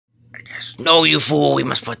No, you fool, we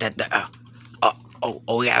must put that there.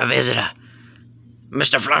 We have a visitor.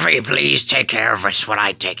 Mr. Fluffy, please take care of us when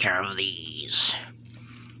I take care of these.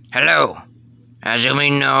 Hello. As you may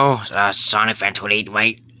know, Sonic Fan 28,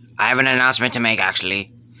 wait, I have an announcement to make,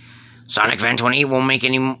 actually. Sonic Fan 28 won't make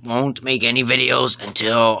any videos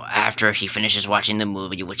until after he finishes watching the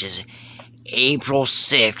movie, which is April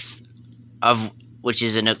 6th, which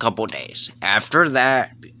is in a couple days. After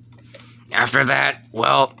that,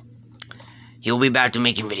 well, he'll be back to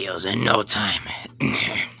making videos in no time.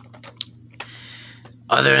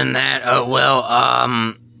 Other than that,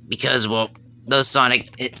 because, well, the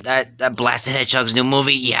Sonic, that Blasted Hedgehog's new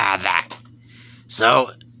movie, yeah, that.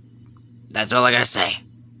 So, that's all I gotta say.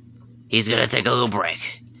 He's gonna take a little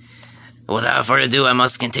break. Without further ado, I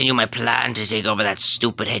must continue my plan to take over that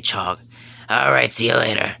stupid hedgehog. Alright, see you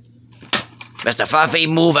later. Mr. Fluffy,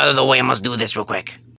 move out of the way, I must do this real quick.